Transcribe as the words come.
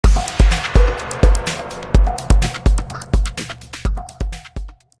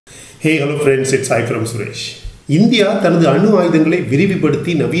Hey, hello friends, it's I from Suresh. India தனது அணு ஆயுதங்களை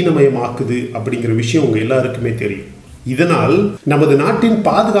விரிவுபடுத்தி நவீனமயமாக்குது அப்படிங்கிற விஷயம் உங்க எல்லாருக்குமே தெரியும். இதனால் நமது நாட்டின்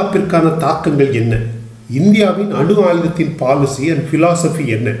பாதுகாப்பிற்கான தாக்கங்கள் என்ன? இந்தியாவின் அணு ஆயுதத்தின் பாலிசி அண்ட் பிலாசபி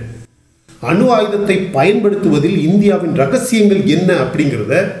என்ன? அணு ஆயுதத்தை பயன்படுத்துவதில் இந்தியாவின் ரகசியங்கள் என்ன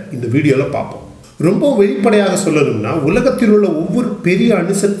அப்படிங்கிறத இந்த வீடியோவில் பார்ப்போம். ரொம்ப வெளிப்படையாக சொல்லணும்னா உலகத்தில் உள்ள ஒவ்வொரு பெரிய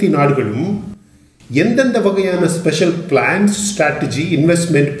அணுசக்தி நாடுகளும் எந்தெந்த வகையான ஸ்பெஷல் பிளான்ஸ், ஸ்ட்ராட்டஜி,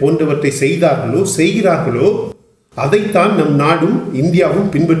 இன்வெஸ்ட்மெண்ட் போன்றவற்றை செய்கிறார்களோ அதைத்தான் நம் நாடும்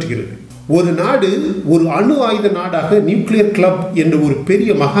இந்தியாவும் பின்பற்றுகிறது. ஒரு நாடு ஒரு அணு ஆயுத நாடாக நியூக்ளியர் கிளப் என்ற ஒரு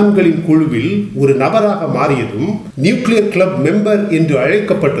பெரிய மகான்களின் குழுவில் ஒரு நபராக மாறியதும், நியூக்ளியர் கிளப் மெம்பர் என்று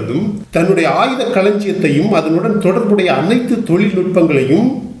அழைக்கப்பட்டதும், தன்னுடைய ஆயுத களஞ்சியத்தையும் அதனுடன் தொடர்புடைய அனைத்து தொழில்நுட்பங்களையும்,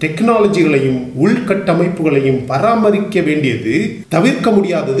 டெக்னாலஜிகளையும், உள்கட்டமைப்புகளையும் பராமரிக்க வேண்டியது தவிர்க்க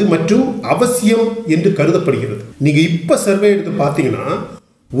முடியாதது மற்றும் அவசியம் என்று கருதப்படுகிறது. நீங்க இப்ப சர்வே எடுத்து பார்த்தீங்கன்னா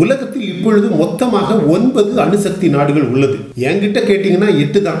உலகத்தில் இப்பொழுது மொத்தமாக 9 அணுசக்தி நாடுகள் உள்ளது. என்கிட்ட கேட்டீங்கன்னா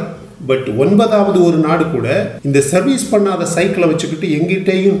 8 தான். பட் 9வது ஒரு நாடு கூட இந்த சர்வீஸ் பண்ணாத சைக்கிளை வச்சுக்கிட்டு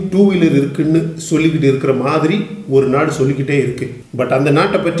எங்கிட்டேயும் 2 வீலர் இருக்குன்னு சொல்லிக்கிட்டு இருக்கிற மாதிரி ஒரு நாடு சொல்லிக்கிட்டே இருக்கு. பட் அந்த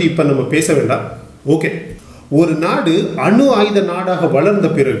நாட்டை பற்றி இப்ப நம்ம பேச வேண்டாம். ஓகே, ஒரு நாடு அணு ஆயுத நாடாக வளர்ந்த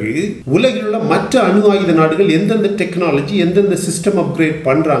பிறகு உலகில் உள்ள மற்ற அணு ஆயுத நாடுகள் எந்தெந்த டெக்னாலஜி, எந்தெந்த சிஸ்டம் அப்கிரேட்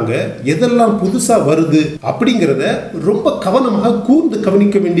பண்றாங்க, எதெல்லாம் புதுசா வருது அப்படிங்கிறத ரொம்ப கவனமாக கூர்ந்து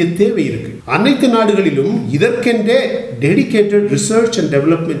கவனிக்க வேண்டிய தேவை இருக்கு. அனைத்து நாடுகளிலும் இதற்கென்றே dedicated research and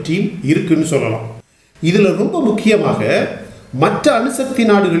development team இருக்குன்னு சொல்லலாம். இதுல ரொம்ப முக்கியமாக மற்ற அணுசக்தி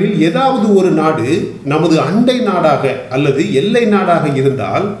நாடுகளில் ஏதாவது ஒரு நாடு நமது அண்டை நாடாக அல்லது எல்லை நாடாக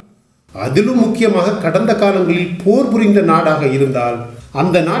இருந்தால், அதிலும் முக்கியமாக கடந்த காலங்களில் போர் புரிந்த நாடாக இருந்தால்,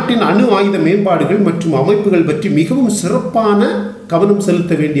 அந்த நாட்டின் அணு ஆயுத மேம்பாடுகள் மற்றும் அமைப்புகள் பற்றி மிகவும் சிறப்பான கவனம்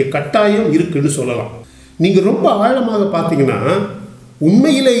செலுத்த வேண்டிய கட்டாயம் இருக்குன்னு சொல்லலாம். நீங்க ரொம்ப ஆழமாக பார்த்தீங்கன்னா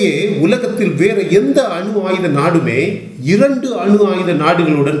உண்மையிலேயே உலகத்தில் வேற எந்த அணு ஆயுத நாடுமே 2 அணு ஆயுத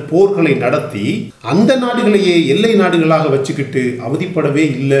நாடுகளுடன் போர்களை நடத்தி அந்த நாடுகளையே எல்லை நாடுகளாக வச்சுக்கிட்டு அவதிப்படவே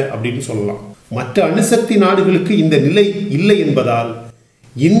இல்லை அப்படின்னு சொல்லலாம். மற்ற அணுசக்தி நாடுகளுக்கு இந்த நிலை இல்லை என்பதால்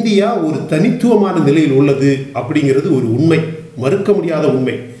இந்தியா ஒரு தனித்துவமான நிலையில் உள்ளது அப்படிங்கிறது ஒரு உண்மை, மறுக்க முடியாத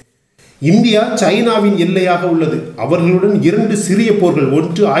உண்மை. இந்தியா சைனாவின் எல்லையாக உள்ளது. அவர்களுடன் 2 சிறிய போர்கள்,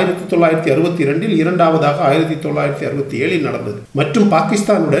 ஒன்று 1962, இரண்டாவதாக 1967 நடந்தது. மற்றும்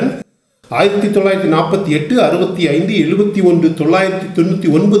பாகிஸ்தானுடன் 1948, 65, 71,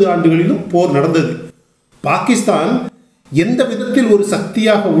 999 ஆண்டுகளிலும் போர் நடந்தது. பாகிஸ்தான் எந்த விதத்தில் ஒரு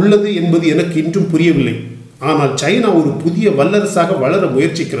சக்தியாக உள்ளது என்பது எனக்கு இன்றும் புரியவில்லை. ஆனால் சைனா ஒரு புதிய வல்லரசாக வளர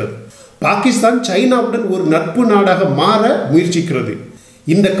முயற்சிக்கிறது. பாகிஸ்தான் சைனாவுடன் ஒரு நட்பு நாடாக மாற முயற்சிக்கிறது.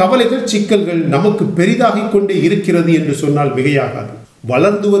 இந்த கவலைகள், சிக்கல்கள் நமக்கு பெரிதாகிக் கொண்டே இருக்கிறது என்று சொன்னால் மிகையாகாது.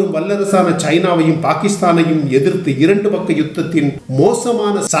 வளர்ந்து வரும் வல்லரசான சைனாவையும் பாகிஸ்தானையும் எதிர்த்து 2 பக்க யுத்தத்தின்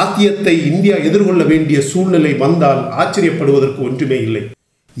மோசமான சாத்தியத்தை இந்தியா எதிர்கொள்ள வேண்டிய சூழ்நிலை வந்தால் ஆச்சரியப்படுவதற்கு ஒன்றுமே இல்லை.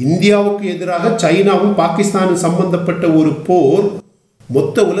 இந்தியாவுக்கு எதிராக சைனாவும் பாகிஸ்தானும் சம்பந்தப்பட்ட ஒரு போர்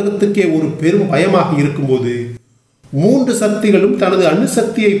மொத்த உலகத்துக்கே ஒரு பெரும் பயமாக இருக்கும்போது 3 சக்திகளும் தனது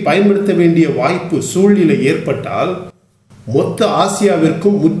அணுசக்தியை பயன்படுத்த வேண்டிய வாய்ப்பு, சூழ்நிலை ஏற்பட்டால் மொத்த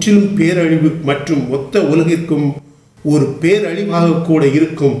ஆசியாவிற்கும் முற்றிலும் பேரழிவு மற்றும் மொத்த உலகிற்கும் ஒரு பேரழிவாக கூட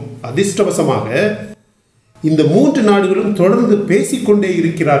இருக்கும். அதிர்ஷ்டவசமாக இந்த 3 நாடுகளும் தொடர்ந்து பேசிக்கொண்டே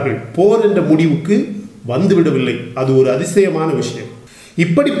இருக்கிறார்கள். போர் என்ற முடிவுக்கு வந்துவிடவில்லை. அது ஒரு அதிசயமான விஷயம்.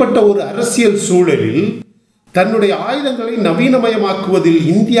 இப்படிப்பட்ட ஒரு அரசியல் சூழலில் தன்னுடைய ஆயுதங்களை நவீனமயமாக்குவதில்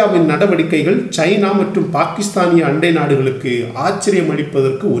இந்தியாவின் நடவடிக்கைகள் சைனா மற்றும் பாகிஸ்தானிய அண்டை நாடுகளுக்கு ஆச்சரியம்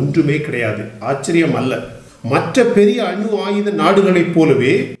அளிப்பதற்கு ஒன்றுமே கிடையாது. ஆச்சரியம் அல்ல. மற்ற பெரிய அணு ஆயுத நாடுகளைப்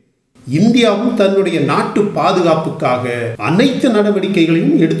போலவே இந்தியாவும் தன்னுடைய நாட்டு பாதுகாப்புக்காக அனைத்து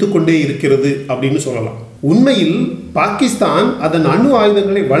நடவடிக்கைகளையும் எடுத்துக்கொண்டே இருக்கிறது அப்படின்னு சொல்லலாம். உண்மையில் பாகிஸ்தான் அதன் அணு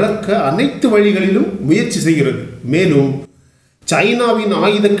ஆயுதங்களை வளர்க்க அனைத்து வழிகளிலும் முயற்சி செய்கிறது. மேலும் சைனாவின்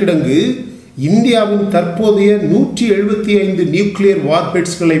ஆயுத கிடங்கு இந்தியாவின் தற்போதைய 175 நியூக்ளியர்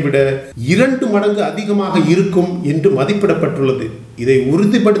வார்ஹெட்ஸ்களை விட 2 மடங்கு அதிகமாக இருக்கும் என்று மதிப்பிடப்பட்டுள்ளது. இதை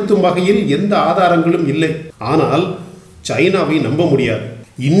உறுதிப்படுத்தும் வகையில் எந்த ஆதாரங்களும் இல்லை. ஆனால் சைனாவை நம்ப முடியாது.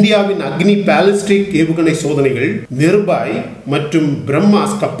 இந்தியாவின் அக்னி பாலிஸ்டிக் ஏவுகணை சோதனைகள், நிர்பாய் மற்றும்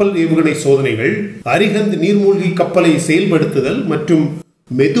பிரம்மாஸ் கப்பல் ஏவுகணை சோதனைகள், அரிஹந்த் நீர்மூழ்கி கப்பலை செயல்படுத்துதல் மற்றும்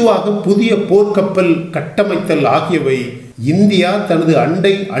மெதுவாக புதிய போர்க்கப்பல் கட்டமைத்தல் ஆகியவை இந்தியா தனது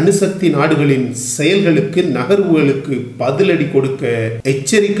அண்டை அணுசக்தி நாடுகளின் செயல்களுக்கு, நகர்வுகளுக்கு பதிலடி கொடுக்க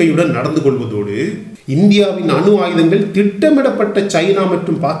எச்சரிக்கையுடன் நடந்து கொள்வதோடு, இந்தியாவின் அணு ஆயுதங்கள் திட்டமிடப்பட்ட சைனா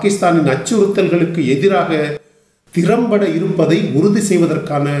மற்றும் பாகிஸ்தானின் அச்சுறுத்தல்களுக்கு எதிராக திறம்பட இருப்பதை உறுதி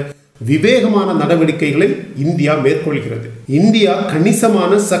செய்வதற்கான விவேகமான நடவடிக்கைகளை இந்தியா மேற்கொள்கிறது. இந்தியா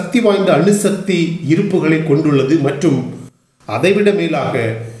கணிசமான சக்தி வாய்ந்த அணுசக்தி இருப்புகளை கொண்டுள்ளது மற்றும் அதைவிட மேலாக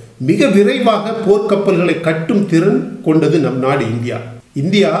மிக விரைவாக போர்க்கப்பல்களை கட்டும் திறன் கொண்டது நம் நாடு இந்தியா.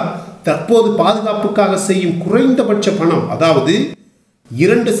 இந்தியா தற்போது பாதுகாப்புக்காக செய்யும் குறைந்தபட்ச பணம், அதாவது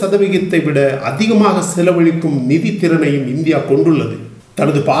 2% விட அதிகமாக செலவழிக்கும் நிதி திறனையும் இந்தியா கொண்டுள்ளது.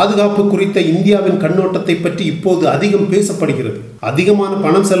 தனது பாதுகாப்பு குறித்த இந்தியாவின் கண்ணோட்டத்தை பற்றி இப்போது அதிகம் பேசப்படுகிறது. அதிகமான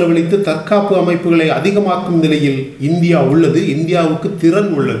பணம் செலவழித்து தற்காப்பு அமைப்புகளை அதிகமாக்கும் நிலையில் இந்தியா உள்ளது. இந்தியாவுக்கு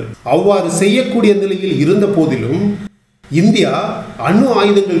திறன் உள்ளது. அவ்வாறு செய்யக்கூடிய நிலையில் இருந்த போதிலும் இந்தியா அணு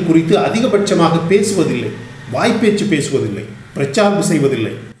ஆயுதங்கள் குறித்து அதிகபட்சமாக பேசுவதில்லை, வாய்ப்பேச்சு பேசுவதில்லை, பிரச்சாரம்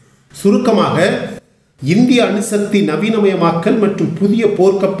செய்வதில்லை. சுருக்கமாக, இந்திய அணுசக்தி நவீனமயமாக்கல் மற்றும் புதிய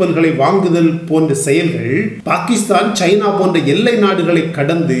போர்க்கப்பல்களை வாங்குதல் போன்ற செயல்கள் பாகிஸ்தான், சைனா போன்ற எல்லை நாடுகளை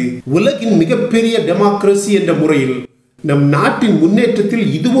கடந்து உலகின் மிகப்பெரிய டெமோக்ரசி என்ற முறையில் நம் நாட்டின் முன்னேற்றத்தில்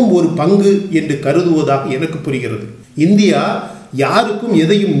இதுவும் ஒரு பங்கு என்று கருதுவதாக எனக்கு புரிகிறது. இந்தியா யாருக்கும்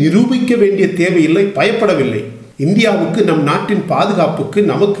எதையும் நிரூபிக்க வேண்டிய தேவையில்லை, பயப்படவில்லை. இந்தியாவுக்கு நம் நாட்டின் பாதுகாப்புக்கு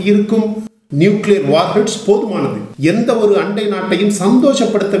நமக்கு இருக்கும் நியூக்ளியர் வார்ஹெட்ஸ் போதுமானது. எந்த ஒரு அண்டை நாட்டையும்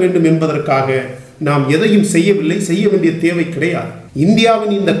சந்தோஷப்படுத்த வேண்டும் என்பதற்காக நாம் எதையும் செய்யவில்லை, செய்ய வேண்டிய தேவை கிடையாது.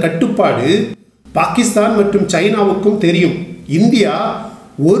 இந்தியாவின் இந்த கட்டுப்பாடு பாகிஸ்தான் மற்றும் சைனாவுக்கும் தெரியும். இந்தியா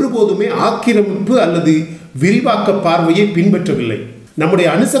ஒருபோதுமே ஆக்கிரமிப்பு அல்லது விரிவாக்க பார்வையை பின்பற்றவில்லை. நம்முடைய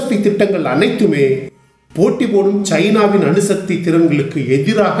அணுசக்தி திட்டங்கள் அனைத்துமே போட்டி போடும் சைனாவின் அணுசக்தி திறன்களுக்கு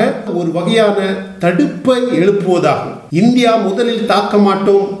எதிராக ஒரு வகையான தடுப்பை எழுப்புவதாகும். இந்தியா முதலில் தாக்க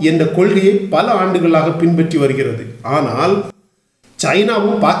மாட்டோம் என்ற கொள்கையை பல ஆண்டுகளாக பின்பற்றி வருகிறது. ஆனால்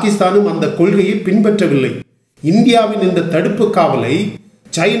சைனாவும் பாகிஸ்தானும் அந்த கொள்கையை பின்பற்றவில்லை. இந்தியாவின் இந்த தடுப்பு காவலை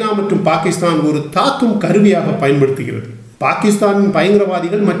சைனா மற்றும் பாகிஸ்தான் ஒரு தாக்கும் கருவியாக பயன்படுத்துகிறது. பாகிஸ்தானின்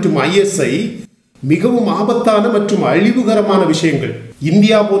பயங்கரவாதிகள் மற்றும் ISI மிகவும் ஆபத்தான மற்றும் அழிவுகரமான விஷயங்கள்.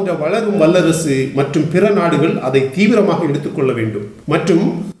 இந்தியா போன்ற வளரும் வல்லரசு மற்றும் பிற நாடுகள் அதை தீவிரமாக எடுத்துக்கொள்ள வேண்டும் மற்றும்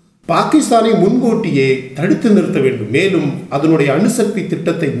பாகிஸ்தானை முன்கூட்டியே தடுத்து நிறுத்த வேண்டும். மேலும் அதனுடைய அணுசக்தி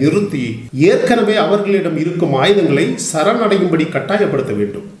திட்டத்தை நிறுத்தி ஏற்கனவே அவர்களிடம் இருக்கும் ஆயுதங்களை சரணடையும்படி கட்டாயப்படுத்த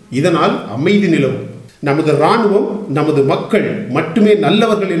வேண்டும். இதனால் அமைதி நிலவும். நமது இராணுவம், நமது மக்கள் மட்டுமே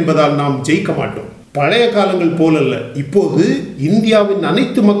நல்லவர்கள் என்பதால் நாம் ஜெயிக்க மாட்டோம். பழைய காலங்கள் போலல்ல, இப்போது இந்தியாவின்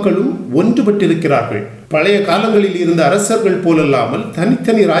அனைத்து மக்களும் ஒன்றுபட்டிருக்கிறார்கள். பழைய காலங்களில் இருந்த அரசர்கள் போலல்லாமல்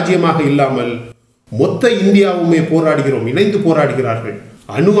தனித்தனி ராஜ்யமாக இல்லாமல் மொத்த இந்தியாவுமே போராடுகிறோம், இணைந்து போராடுகிறார்கள்.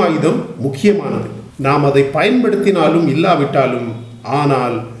 அணு ஆயுதம் முக்கியமானது. நாம் அதை பயன்படுத்தினாலும் இல்லாவிட்டாலும்,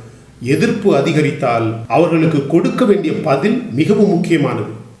 ஆனால் எதிர்ப்பு அதிகரித்தால் அவர்களுக்கு கொடுக்க வேண்டிய பதில் மிகவும்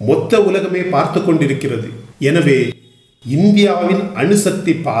முக்கியமானது. மொத்த உலகமே பார்த்து கொண்டிருக்கிறது. எனவே இந்தியாவின்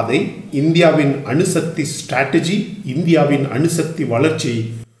அணுசக்தி பாதை, இந்தியாவின் அணுசக்தி ஸ்ட்ராட்டஜி, இந்தியாவின் அணுசக்தி வளர்ச்சி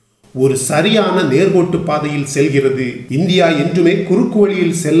ஒரு சரியான நேர்கோட்டு பாதையில் செல்கிறது. இந்தியா என்றுமே குறுக்கு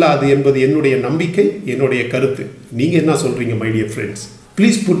வழியில் செல்லாது என்பது என்னுடைய நம்பிக்கை, என்னுடைய கருத்து. நீங்க என்ன சொல்றீங்க my dear friends?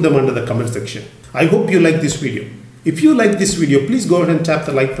 Please put them under the comment section. I hope you like this video. If you like this video, please go ahead and tap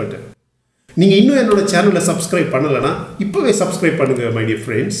the like button. நீங்க இன்னும் என்னோட சேனலை சப்ஸ்கிரைப் பண்ணலனா இப்பவே சப்ஸ்கிரைப் பண்ணுங்க my dear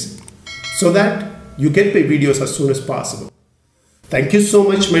friends, so that you get my videos as soon as possible. Thank you so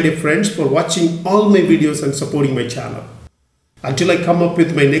much my dear friends for watching all my videos and supporting my channel. Until I come up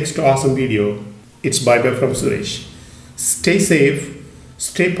with my next awesome video, it's bye bye from Suresh. Stay safe,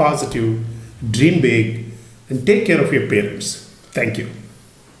 stay positive, dream big, and take care of your parents. Thank you.